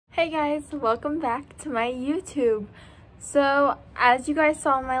Hey guys, welcome back to my YouTube. So as you guys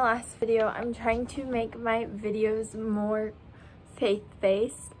saw in my last video, I'm trying to make my videos more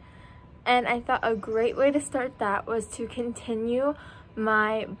faith-based, and I thought a great way to start that was to continue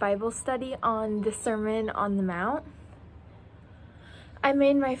my Bible study on the Sermon on the Mount. I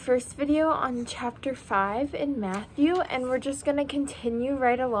made my first video on chapter 5 in Matthew, and we're just going to continue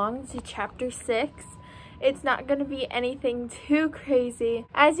right along to chapter 6. It's not going to be anything too crazy.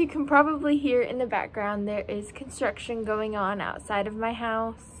 As you can probably hear in the background, there is construction going on outside of my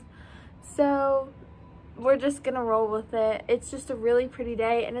house. So we're just going to roll with it. It's just a really pretty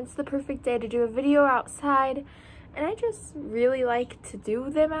day, and it's the perfect day to do a video outside. And I just really like to do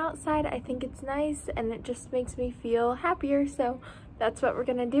them outside. I think it's nice, and it just makes me feel happier. So that's what we're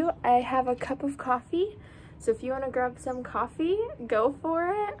going to do. I have a cup of coffee. So if you want to grab some coffee, go for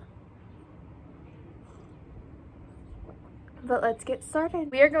it. But let's get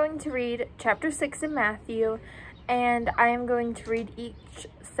started. We are going to read chapter 6 in Matthew, and I am going to read each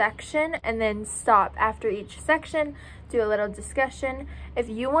section and then stop after each section, do a little discussion. If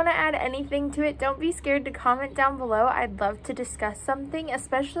you want to add anything to it, don't be scared to comment down below. I'd love to discuss something,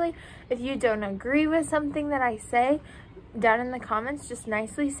 especially if you don't agree with something that I say. Down in the comments, just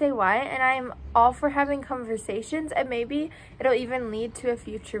nicely say why, and I am all for having conversations, and maybe it'll even lead to a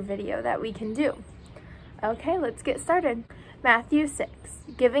future video that we can do. Okay, let's get started. Matthew 6,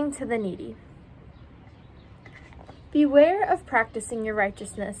 giving to the needy. Beware of practicing your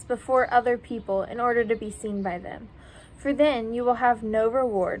righteousness before other people in order to be seen by them, for then you will have no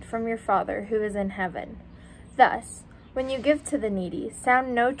reward from your Father who is in heaven. Thus, when you give to the needy,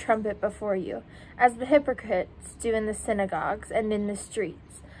 sound no trumpet before you, as the hypocrites do in the synagogues and in the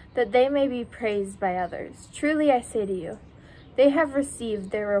streets, that they may be praised by others. Truly I say to you, they have received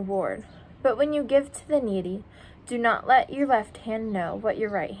their reward. But when you give to the needy, do not let your left hand know what your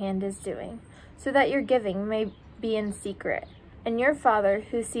right hand is doing, so that your giving may be in secret, and your Father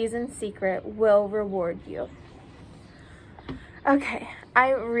who sees in secret will reward you. Okay, I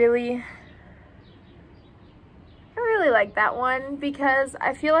really like that one, because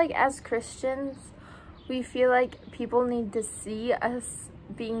I feel like as Christians, we feel like people need to see us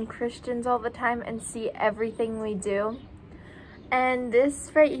being Christians all the time and see everything we do. And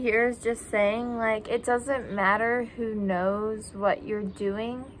this right here is just saying, like, it doesn't matter who knows what you're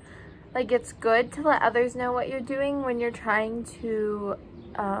doing. Like, it's good to let others know what you're doing when you're trying to,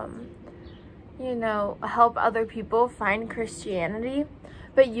 you know, help other people find Christianity.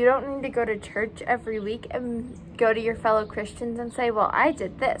 But you don't need to go to church every week and go to your fellow Christians and say, well, I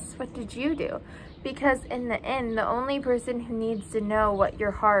did this. What did you do? Because in the end, the only person who needs to know what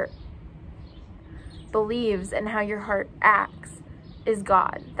your heart believes and how your heart acts is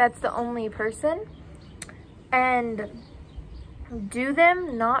God. That's the only person. And do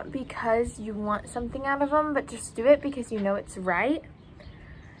them not because you want something out of them, but just do it because you know it's right.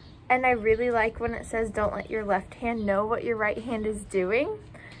 And I really like when it says don't let your left hand know what your right hand is doing,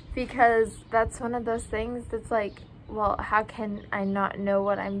 because that's one of those things that's like, well, how can I not know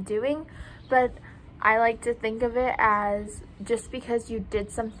what I'm doing? But I like to think of it as, just because you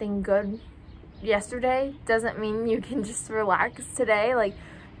did something good yesterday doesn't mean you can just relax today. Like,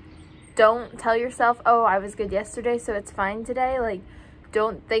 don't tell yourself, oh, I was good yesterday, so it's fine today. Like,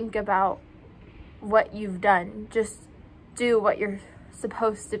 don't think about what you've done. Just do what you're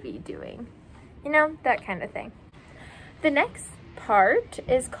supposed to be doing. You know, that kind of thing. The next part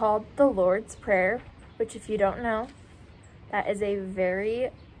is called the Lord's Prayer, which, if you don't know, that is a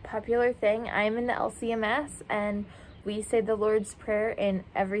very popular thing. I am in the LCMS, and we say the Lord's Prayer in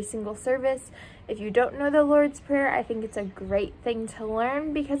every single service. If you don't know the Lord's Prayer, I think it's a great thing to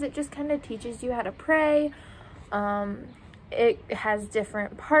learn, because it just kind of teaches you how to pray. It has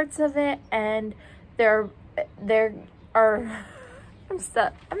different parts of it, and there are I'm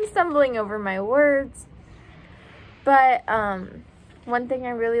stumbling over my words. But one thing I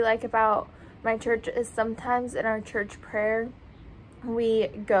really like about my church is sometimes in our church prayer, we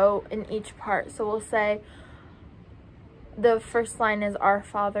go in each part. So we'll say, the first line is Our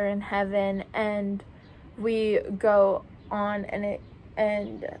Father in Heaven, and we go on and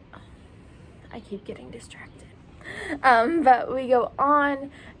I keep getting distracted. But we go on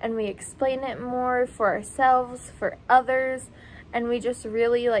and we explain it more for ourselves, for others, and we just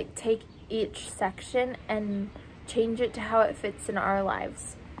really like take each section and change it to how it fits in our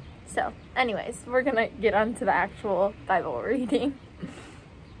lives. So anyways, we're gonna get on to the actual Bible reading.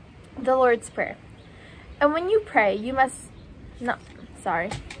 The Lord's Prayer. And when you pray, you must Try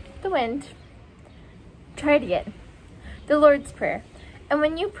it again. The Lord's Prayer. And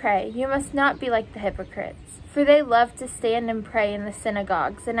when you pray, you must not be like the hypocrites, for they love to stand and pray in the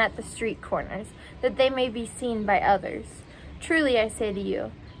synagogues and at the street corners, that they may be seen by others. Truly I say to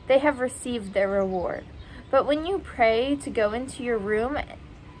you, they have received their reward. But when you pray, go into your room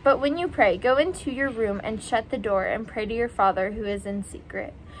and shut the door and pray to your Father who is in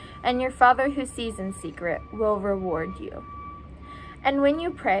secret, and your Father who sees in secret will reward you. And when you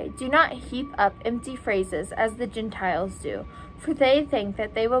pray, do not heap up empty phrases as the Gentiles do, for they think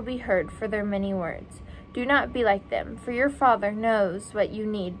that they will be heard for their many words. Do not be like them, for your Father knows what you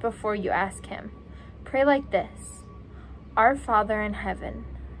need before you ask him. Pray like this: Our Father in heaven,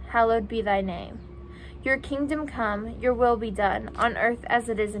 hallowed be thy name. Your kingdom come, your will be done, on earth as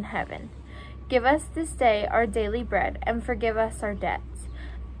it is in heaven. Give us this day our daily bread, and forgive us our debts,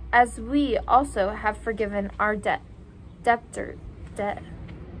 as we also have forgiven our debtors.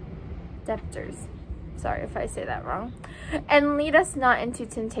 Sorry if I say that wrong. And lead us not into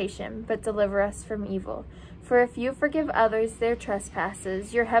temptation, but deliver us from evil. For if you forgive others their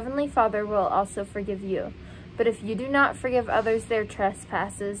trespasses, your heavenly Father will also forgive you. But if you do not forgive others their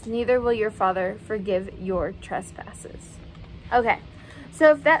trespasses, neither will your Father forgive your trespasses. Okay,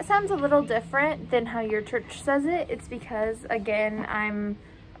 so if that sounds a little different than how your church says it, it's because, again,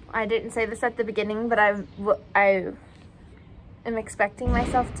 I didn't say this at the beginning, but I am expecting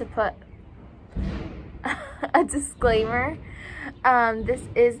myself to put a disclaimer. This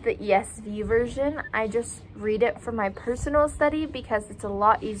is the ESV version. I just read it for my personal study because it's a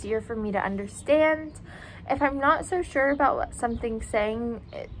lot easier for me to understand. If I'm not so sure about what something's saying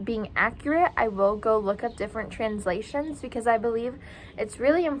being accurate, I will go look up different translations because I believe it's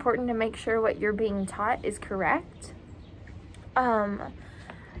really important to make sure what you're being taught is correct.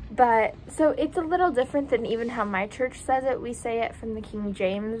 But so it's a little different than even how my church says it. We say it from the King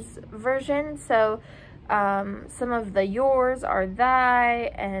James version. So some of the yours are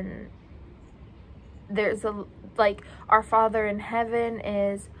thy, and there's like our Father in heaven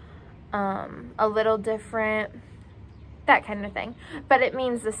is a little different, that kind of thing, but it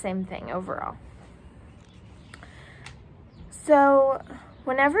means the same thing overall. So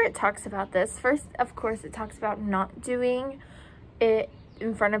whenever it talks about this, first, of course, it talks about not doing it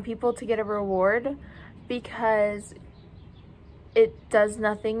in front of people to get a reward, because it does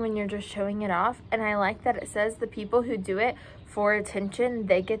nothing when you're just showing it off. And I like that it says the people who do it for attention,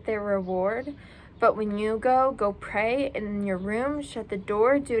 they get their reward. But when you go pray in your room, shut the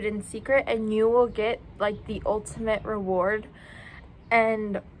door, do it in secret, and you will get like the ultimate reward.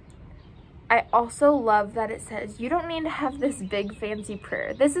 And I also love that it says you don't need to have this big fancy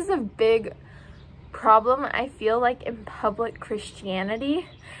prayer. This is a big problem I feel like in public Christianity,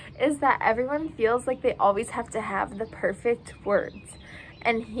 is that everyone feels like they always have to have the perfect words.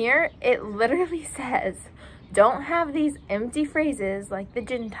 And here it literally says, don't have these empty phrases like the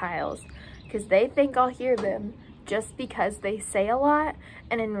Gentiles, because they think I'll hear them just because they say a lot.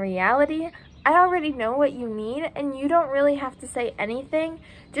 And in reality, I already know what you need, and you don't really have to say anything.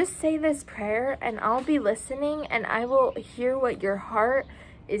 Just say this prayer and I'll be listening, and I will hear what your heart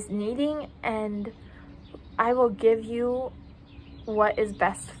is needing, and I will give you what is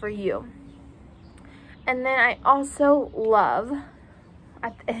best for you. And then I also love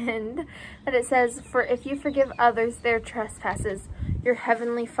at the end that it says, for if you forgive others their trespasses, your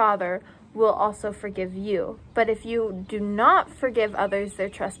heavenly Father will also forgive you. But if you do not forgive others their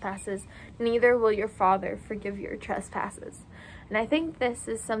trespasses, neither will your Father forgive your trespasses. And I think this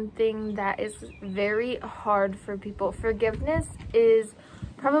is something that is very hard for people. Forgiveness is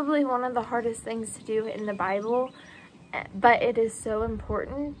probably one of the hardest things to do in the Bible, but it is so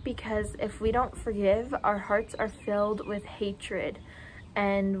important, because if we don't forgive, our hearts are filled with hatred,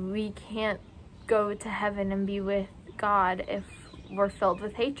 and we can't go to heaven and be with God if we're filled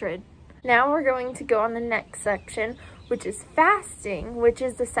with hatred. Now we're going to go on the next section, which is fasting, which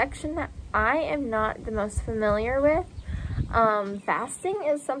is the section that I am not the most familiar with. Fasting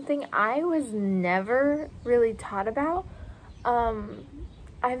is something I was never really taught about.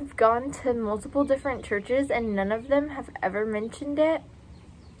 I've gone to multiple different churches and none of them have ever mentioned it.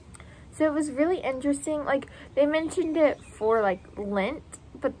 So it was really interesting. Like, they mentioned it for like Lent,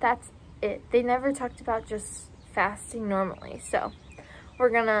 but that's it. They never talked about just fasting normally. So we're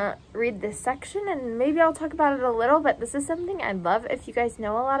gonna read this section and maybe I'll talk about it a little, but this is something I'd love if you guys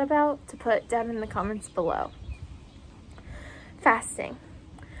know a lot about to put down in the comments below. Fasting.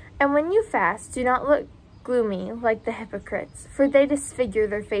 And when you fast, do not look gloomy like the hypocrites, for they disfigure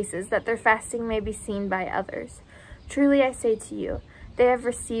their faces, that their fasting may be seen by others. Truly I say to you, they have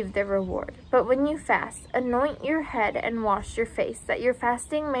received their reward. But when you fast, anoint your head and wash your face, that your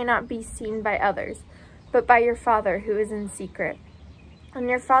fasting may not be seen by others, but by your Father who is in secret. and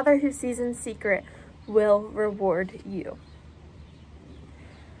your Father who sees in secret will reward you.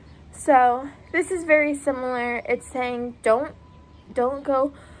 So this is very similar. It's saying don't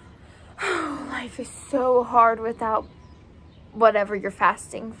go, oh, life is so hard without whatever you're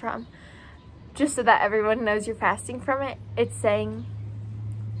fasting from, just so that everyone knows you're fasting from it. It's saying,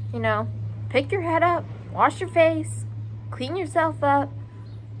 you know, pick your head up, wash your face, clean yourself up,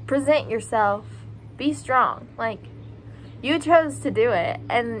 present yourself, be strong. Like, you chose to do it,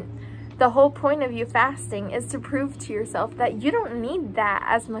 and the whole point of you fasting is to prove to yourself that you don't need that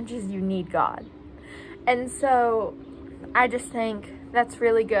as much as you need God. And so I just think that's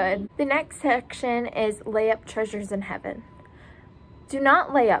really good. The next section is lay up treasures in heaven. Do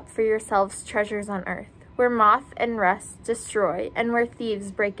not lay up for yourselves treasures on earth, where moth and rust destroy, and where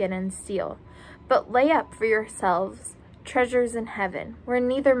thieves break in and steal. But lay up for yourselves treasures in heaven, where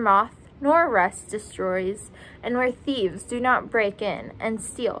neither moth nor rust destroys, and where thieves do not break in and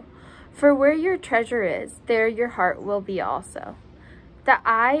steal. For where your treasure is, there your heart will be also. The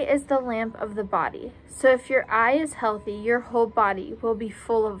eye is the lamp of the body. So if your eye is healthy, your whole body will be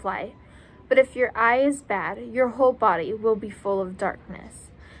full of light. But if your eye is bad, your whole body will be full of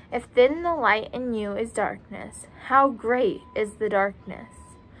darkness. If then the light in you is darkness, how great is the darkness?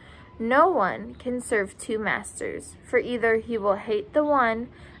 No one can serve two masters, for either he will hate the one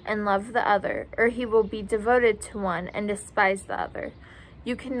and love the other, or he will be devoted to one and despise the other.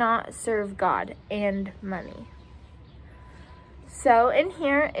 You cannot serve God and money. So in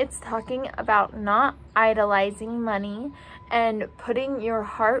here, it's talking about not idolizing money and putting your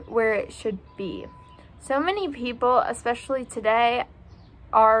heart where it should be. So many people, especially today,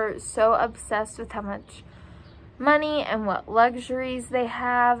 are so obsessed with how much money and what luxuries they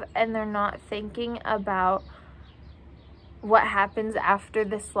have, and they're not thinking about what happens after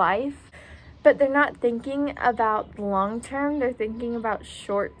this life. But they're not thinking about long term, they're thinking about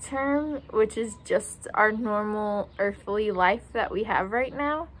short term, which is just our normal earthly life that we have right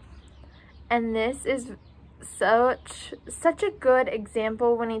now. And this is such a good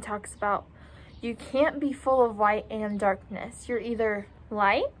example when he talks about you can't be full of light and darkness. You're either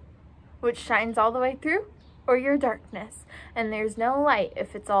light, which shines all the way through, or you're darkness. And there's no light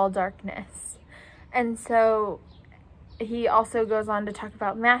if it's all darkness. And so he also goes on to talk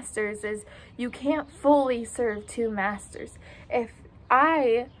about masters, is you can't fully serve two masters. If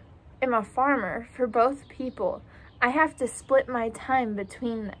I am a farmer for both people, I have to split my time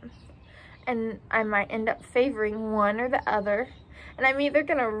between them. And I might end up favoring one or the other. And I'm either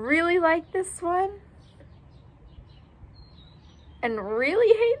gonna really like this one and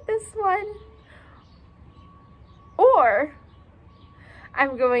really hate this one, or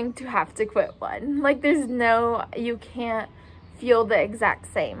I'm going to have to quit one. Like, you can't feel the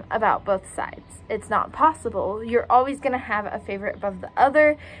exact same about both sides. It's not possible. You're always gonna have a favorite above the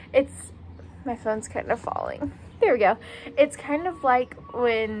other. My phone's kind of falling. There we go. It's kind of like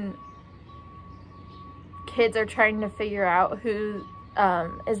when kids are trying to figure out who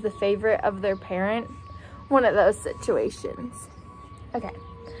is the favorite of their parent. One of those situations. Okay.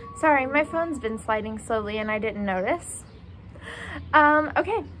 Sorry, my phone's been sliding slowly and I didn't notice.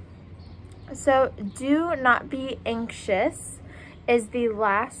 Okay, so do not be anxious is the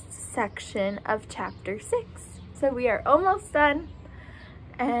last section of chapter 6. So we are almost done,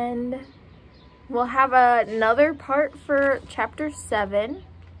 and we'll have another part for chapter 7,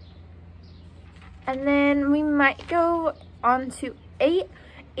 and then we might go on to 8.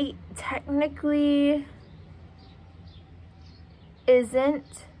 8 technically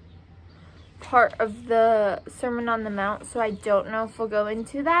isn't part of the Sermon on the Mount, so I don't know if we'll go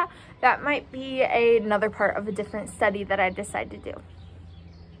into that. That might be another part of a different study that I decide to do.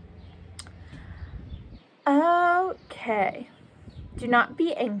 Okay. Do not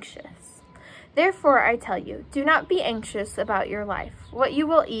be anxious. Therefore, I tell you, do not be anxious about your life, what you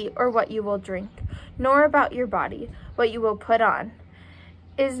will eat or what you will drink, nor about your body, what you will put on.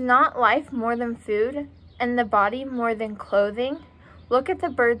 Is not life more than food, and the body more than clothing? Look at the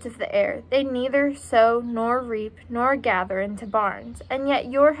birds of the air. They neither sow nor reap nor gather into barns, and yet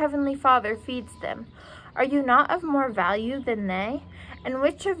your heavenly Father feeds them. Are you not of more value than they? And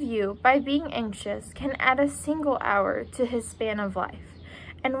which of you, by being anxious, can add a single hour to his span of life?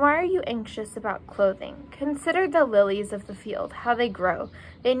 And why are you anxious about clothing? Consider the lilies of the field, how they grow.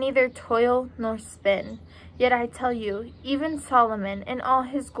 They neither toil nor spin. Yet I tell you, even Solomon in all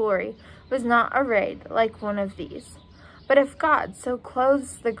his glory was not arrayed like one of these. But if God so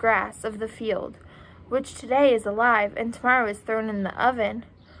clothes the grass of the field, which today is alive and tomorrow is thrown in the oven,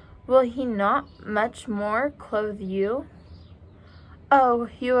 will he not much more clothe you? Oh,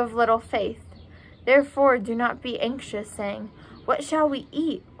 you of little faith! Therefore do not be anxious, saying, what shall we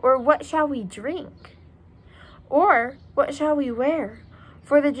eat? Or what shall we drink? Or what shall we wear?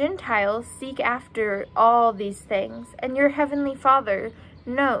 For the Gentiles seek after all these things, and your heavenly Father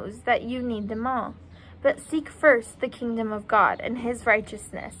knows that you need them all. But seek first the kingdom of God and his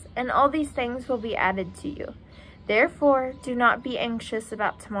righteousness, and all these things will be added to you. Therefore, do not be anxious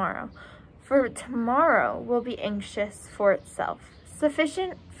about tomorrow, for tomorrow will be anxious for itself.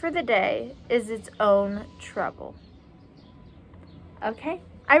 Sufficient for the day is its own trouble. Okay,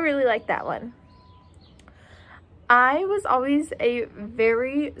 I really like that one. I was always a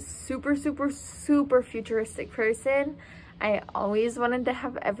very super futuristic person. I always wanted to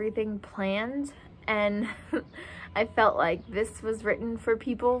have everything planned, and I felt like this was written for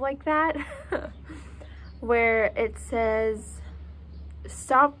people like that, where it says,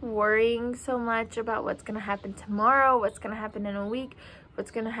 stop worrying so much about what's going to happen tomorrow, what's going to happen in a week,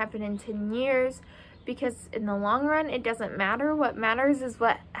 what's going to happen in 10 years, because in the long run, it doesn't matter. What matters is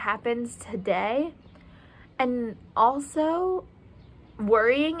what happens today. And also,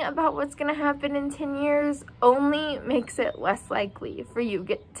 worrying about what's going to happen in 10 years only makes it less likely for you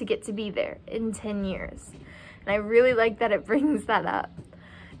to get to be there in 10 years. And I really like that it brings that up,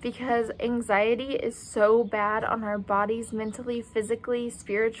 because anxiety is so bad on our bodies, mentally, physically,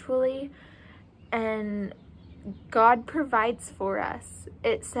 spiritually, and God provides for us.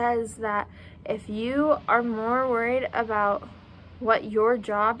 It says that if you are more worried about what your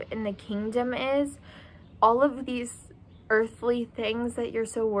job in the kingdom is, all of these earthly things that you're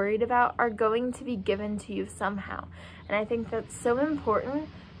so worried about are going to be given to you somehow. And I think that's so important,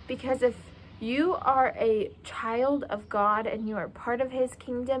 because if you are a child of God and you are part of his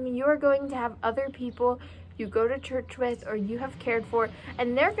kingdom, you are going to have other people you go to church with or you have cared for,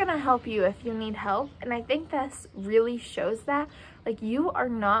 and they're going to help you if you need help. And I think this really shows that, like, you are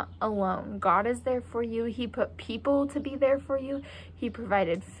not alone. God is there for you. He put people to be there for you. He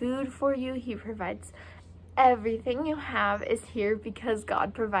provided food for you. He provides everything you have is here because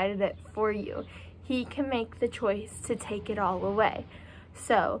God provided it for you. He can make the choice to take it all away.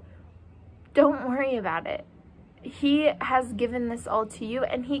 So don't worry about it. He has given this all to you,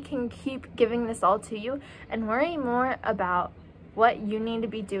 and he can keep giving this all to you, and worry more about what you need to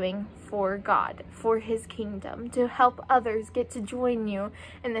be doing for God, for his kingdom, to help others get to join you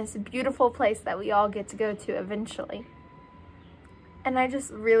in this beautiful place that we all get to go to eventually. And I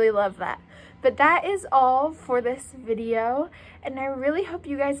just really love that. But that is all for this video, and I really hope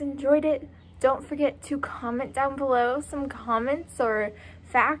you guys enjoyed it. Don't forget to comment down below some comments or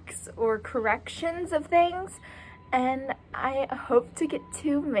facts or corrections of things, and I hope to get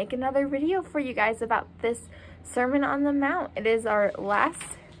to make another video for you guys about this Sermon on the Mount. It is our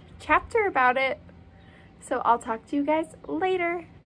last chapter about it. So I'll talk to you guys later.